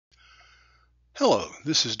Hello,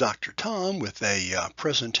 this is Dr. Tom with a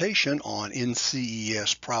presentation on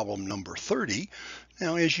NCEES problem number 30.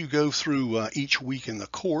 Now, as you go through each week in the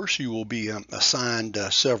course, you will be assigned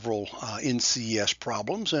several NCEES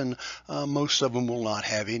problems, and most of them will not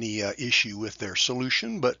have any issue with their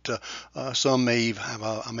solution, but some may have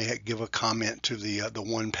I may give a comment to the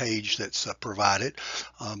one page that's provided,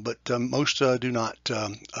 but most do not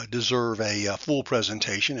deserve a full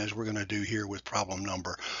presentation, as we're going to do here with problem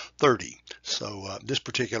number 30. So this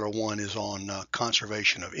particular one is on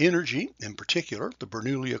conservation of energy, in particular the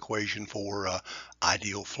Bernoulli equation for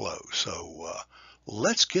ideal flow. So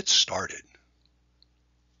let's get started.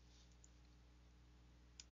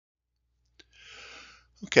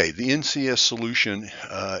 Okay, the NCEES solution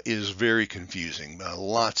is very confusing.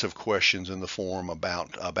 Lots of questions in the form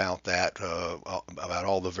about that, about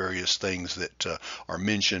all the various things that are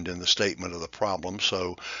mentioned in the statement of the problem.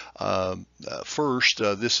 So first,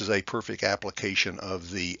 this is a perfect application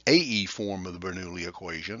of the AE form of the Bernoulli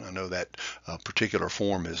equation. I know that particular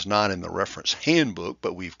form is not in the reference handbook,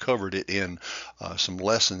 but we've covered it in some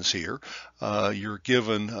lessons here. You're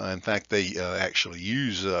given, in fact, they actually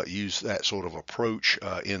use that sort of approach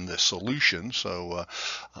in the solution. So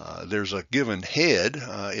there's a given head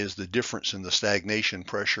is the difference in the stagnation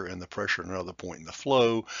pressure and the pressure at another point in the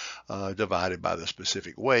flow divided by the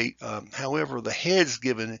specific weight. However, the head's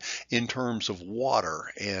given in terms of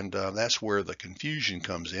water, and that's where the confusion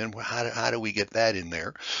comes in. How do we get that in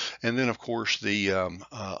there? And then, of course, the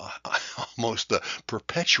almost the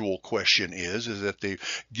perpetual question is that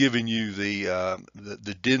they've given you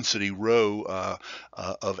the density rho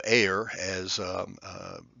of air as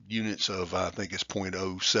units of, I think it's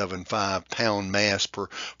 0.075 pound mass per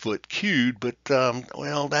foot cubed, but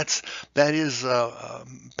well, that is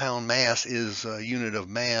pound mass is a unit of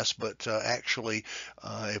mass, but actually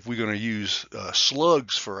if we're going to use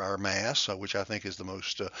slugs for our mass, which I think is the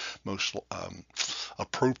most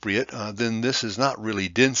appropriate, then this is not really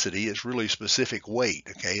density, it's really specific weight.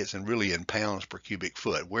 Okay, it's really in pounds per cubic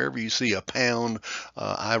foot. Wherever you see a pound,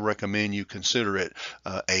 I recommend you consider it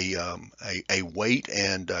a weight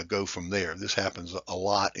and go from there. This happens a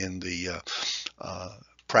lot in the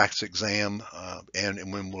practice exam and in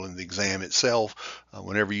the exam itself.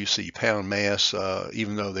 Whenever you see pound mass,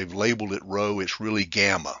 even though they've labeled it rho, it's really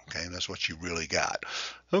gamma. Okay, and that's what you really got.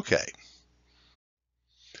 Okay.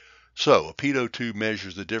 So a pitot tube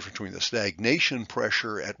measures the difference between the stagnation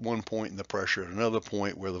pressure at one point and the pressure at another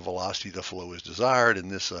point where the velocity of the flow is desired, and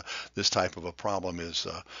this type of a problem is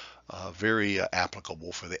very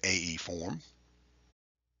applicable for the AE form.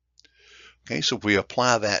 Okay, so if we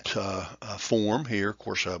apply that form here, of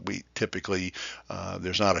course, we typically,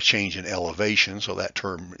 there's not a change in elevation, so that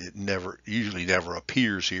term usually never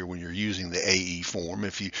appears here when you're using the AE form.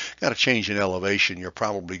 If you got a change in elevation, you're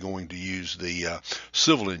probably going to use the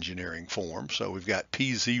civil engineering form. So we've got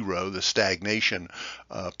P0, the stagnation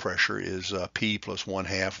pressure is P plus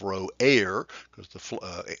 1/2 rho air, because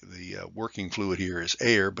the working fluid here is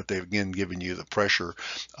air, but they've again given you the pressure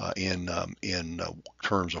in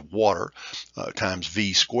terms of water. Times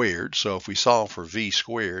V squared. So if we solve for V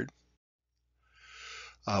squared,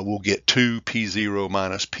 we'll get 2 P0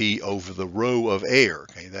 minus P over the rho of air.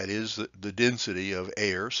 Okay, that is the density of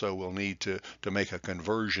air. So we'll need to make a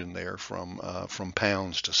conversion there from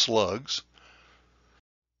pounds to slugs.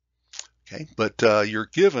 Okay, but you're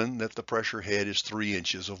given that the pressure head is 3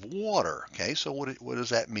 inches of water. Okay, so what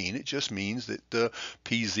does that mean? It just means that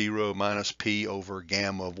P0 minus P over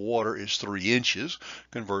gamma of water is 3 inches.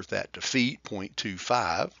 Convert that to feet,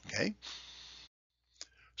 0.25. Okay.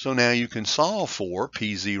 So now you can solve for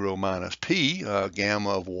P0 minus P,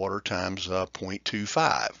 gamma of water times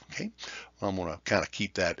 0.25. Okay, I'm going to kind of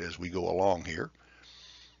keep that as we go along here.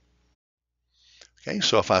 Okay,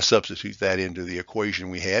 so if I substitute that into the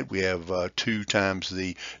equation we have 2 times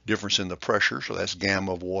the difference in the pressure, so that's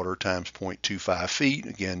gamma of water times 0.25 feet,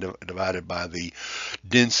 again divided by the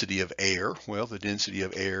density of air. Well, the density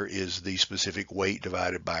of air is the specific weight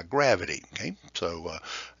divided by gravity. Okay, so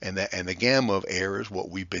and the gamma of air is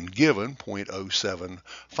what we've been given,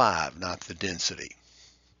 0.075, not the density.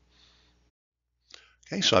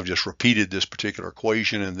 Okay, so I've just repeated this particular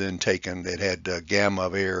equation and then taken, it had gamma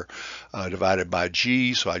of air divided by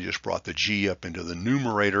G, so I just brought the G up into the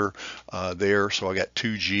numerator there, so I got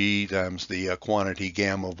 2G times the quantity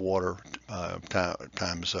gamma of water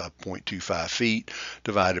times 0.25 feet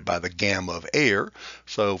divided by the gamma of air.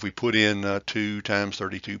 So if we put in 2 times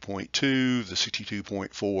 32.2, the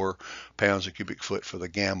 62.4 pounds a cubic foot for the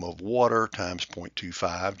gamma of water times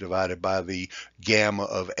 0.25 divided by the gamma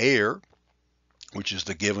of air, which is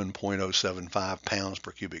the given 0.075 pounds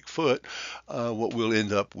per cubic foot, what we'll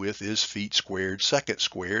end up with is feet squared second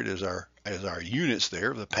squared as our units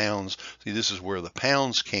there. The pounds, see, this is where the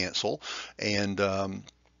pounds cancel, and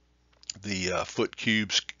the foot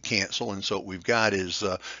cubes cancel, and so what we've got is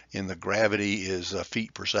in the gravity is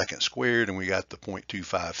feet per second squared, and we got the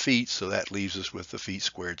 0.25 feet, so that leaves us with the feet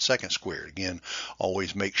squared second squared. Again,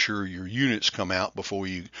 always make sure your units come out before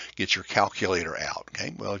you get your calculator out.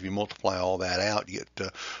 Okay, well, if you multiply all that out, you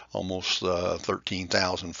get almost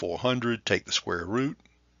 13,400. Take the square root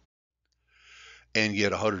and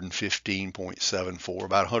get 115.74,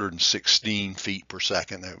 about 116 feet per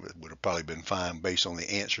second. That would have probably been fine based on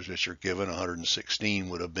the answers that you're given. 116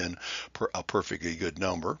 would have been a perfectly good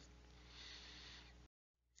number.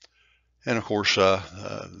 And of course,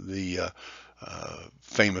 the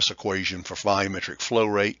famous equation for volumetric flow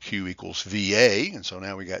rate, Q equals VA. And so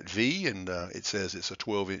now we got V, and it says it's a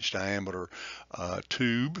 12-inch diameter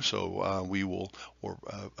tube. So or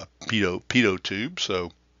a pitot tube.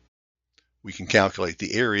 So we can calculate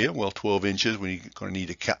the area. Well, 12 inches, we're going to need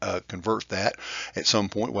to convert that at some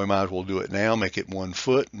point. We might as well do it now, make it 1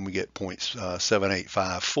 foot, and we get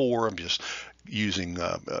 0.7854. I'm just using,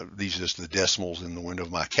 these are just the decimals in the window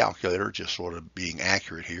of my calculator, just sort of being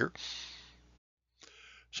accurate here.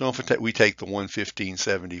 So if we take the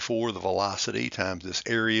 115.74, the velocity, times this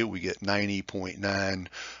area, we get 90.9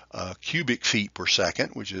 cubic feet per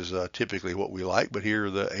second, which is typically what we like. But here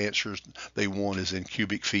the answers they want is in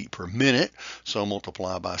cubic feet per minute. So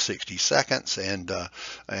multiply by 60 seconds and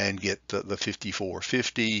get the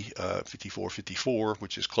 5454,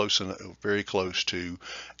 which is very close to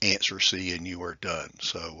answer C, and you are done.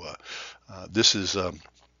 So this is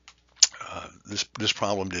this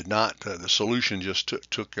problem did not. The solution just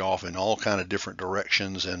took off in all kind of different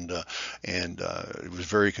directions, and it was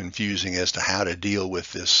very confusing as to how to deal with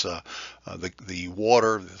this. The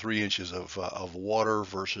water, the 3 inches of water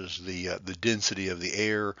versus the density of the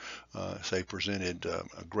air, say presented a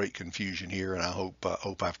great confusion here, and I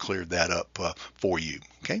hope I've cleared that up for you.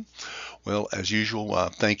 Okay. Well, as usual,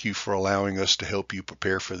 thank you for allowing us to help you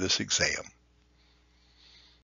prepare for this exam.